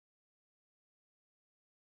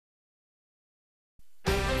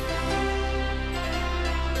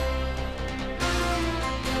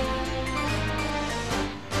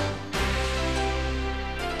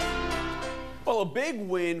Well, a big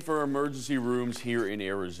win for emergency rooms here in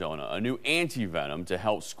Arizona. A new antivenom to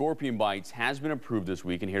help scorpion bites has been approved this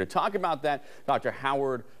week. And here to talk about that, Dr.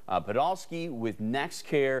 Howard Podolsky with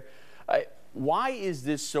NextCare. Why is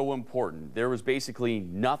this so important? There was basically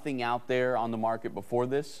nothing out there on the market before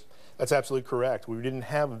this? That's absolutely correct. We didn't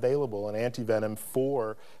have available an antivenom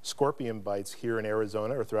for scorpion bites here in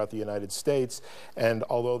Arizona or throughout the United States. And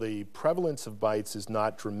although the prevalence of bites is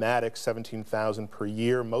not dramatic, 17,000 per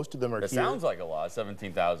year, most of them are here. That sounds like a lot,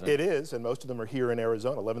 17,000. It is, and most of them are here in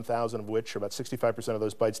Arizona, 11,000 of which, about 65% of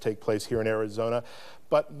those bites take place here in Arizona.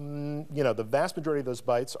 But, you know, the vast majority of those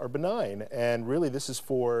bites are benign. And really, this is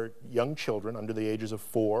for young children under the ages of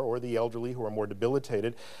 4 or the elderly who are more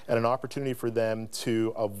debilitated, and an opportunity for them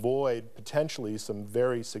to avoid potentially some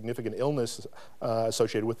very significant illness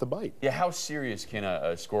associated with the bite. Yeah, how serious can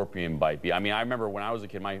a scorpion bite be? I mean, I remember when I was a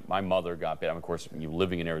kid, my mother got bit. Of course, you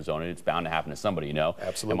living in Arizona, it's bound to happen to somebody, you know?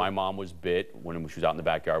 Absolutely. And my mom was bit when she was out in the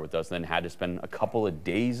backyard with us, and then had to spend a couple of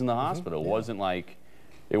days in the hospital.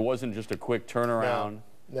 It wasn't just a quick turnaround.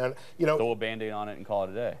 Now, you know, throw a Band-Aid on it and call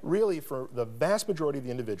it a day. Really, for the vast majority of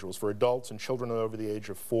the individuals, for adults and children over the age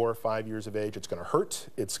of 4 or 5 years of age, it's going to hurt,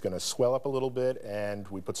 it's going to swell up a little bit, and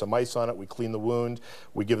we put some ice on it, we clean the wound,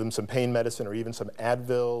 we give them some pain medicine or even some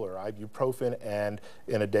Advil or ibuprofen, and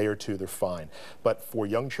in a day or two they're fine. But for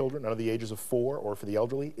young children under the ages of 4 or for the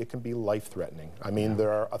elderly, it can be life-threatening. I mean,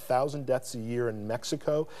 there are 1,000 deaths a year in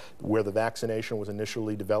Mexico where the vaccination was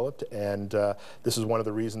initially developed, and this is one of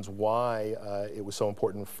the reasons why it was so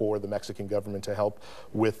important for the Mexican government to help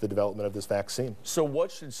with the development of this vaccine. So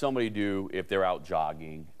what should somebody do if they're out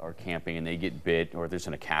jogging or camping and they get bit, or if they're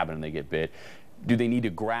in a cabin and they get bit? Do they need to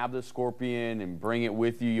grab the scorpion and bring it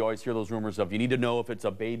with you? You always hear those rumors of you need to know if it's a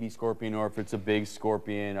baby scorpion or if it's a big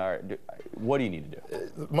scorpion. What do you need to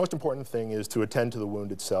do? The most important thing is to attend to the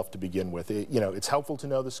wound itself to begin with. You know, it's helpful to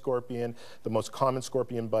know the scorpion. The most common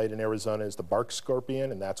scorpion bite in Arizona is the bark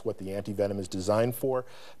scorpion, and that's what the antivenom is designed for.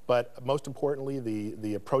 But most importantly,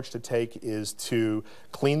 the approach to take is to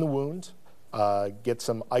clean the wound. Get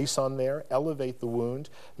some ice on there, elevate the wound,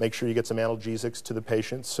 make sure you get some analgesics to the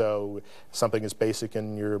patient, so something as basic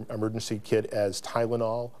in your emergency kit as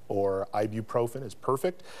Tylenol or ibuprofen is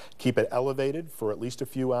perfect. Keep it elevated for at least a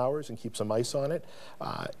few hours and keep some ice on it.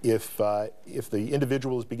 If the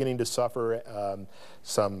individual is beginning to suffer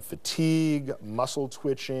some fatigue, muscle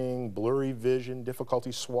twitching, blurry vision,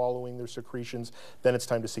 difficulty swallowing their secretions, then it's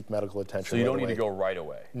time to seek medical attention. So you don't need to go right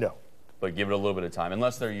away? No. But give it a little bit of time,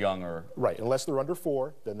 unless they're young or... Right, unless they're under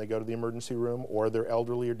 4, then they go to the emergency room, or they're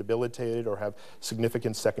elderly or debilitated or have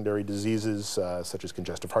significant secondary diseases such as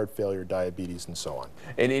congestive heart failure, diabetes, and so on.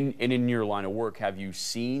 And in your line of work, have you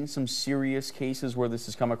seen some serious cases where this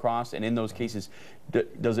has come across? And in those cases,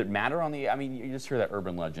 does it matter on the... I mean, you just hear that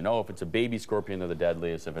urban legend, oh, if it's a baby scorpion, they're the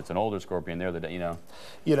deadliest. If it's an older scorpion, they're the... you know.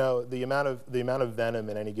 You know, the amount of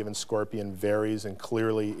venom in any given scorpion varies, and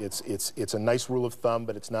clearly it's a nice rule of thumb,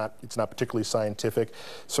 but it's not particularly scientific.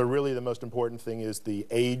 So really the most important thing is the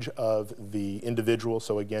age of the individual.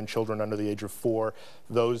 So again, children under the age of 4,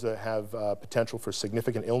 those that have potential for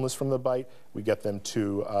significant illness from the bite, we get them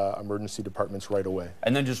to emergency departments right away.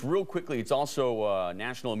 And then just real quickly, it's also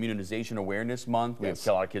National Immunization Awareness Month. We have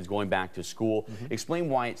a lot of kids going back to school. Explain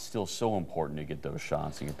why it's still so important to get those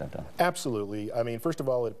shots and get that done. Absolutely. I mean, first of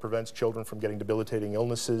all, it prevents children from getting debilitating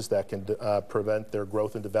illnesses that can prevent their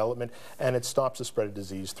growth and development, and it stops the spread of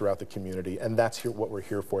disease throughout the community. And that's what we're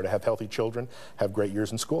here for, to have healthy children, have great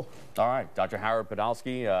years in school. All right. Dr. Howard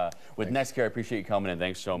Podolsky with NextCare, I appreciate you coming in.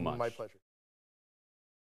 Thanks so much. My pleasure.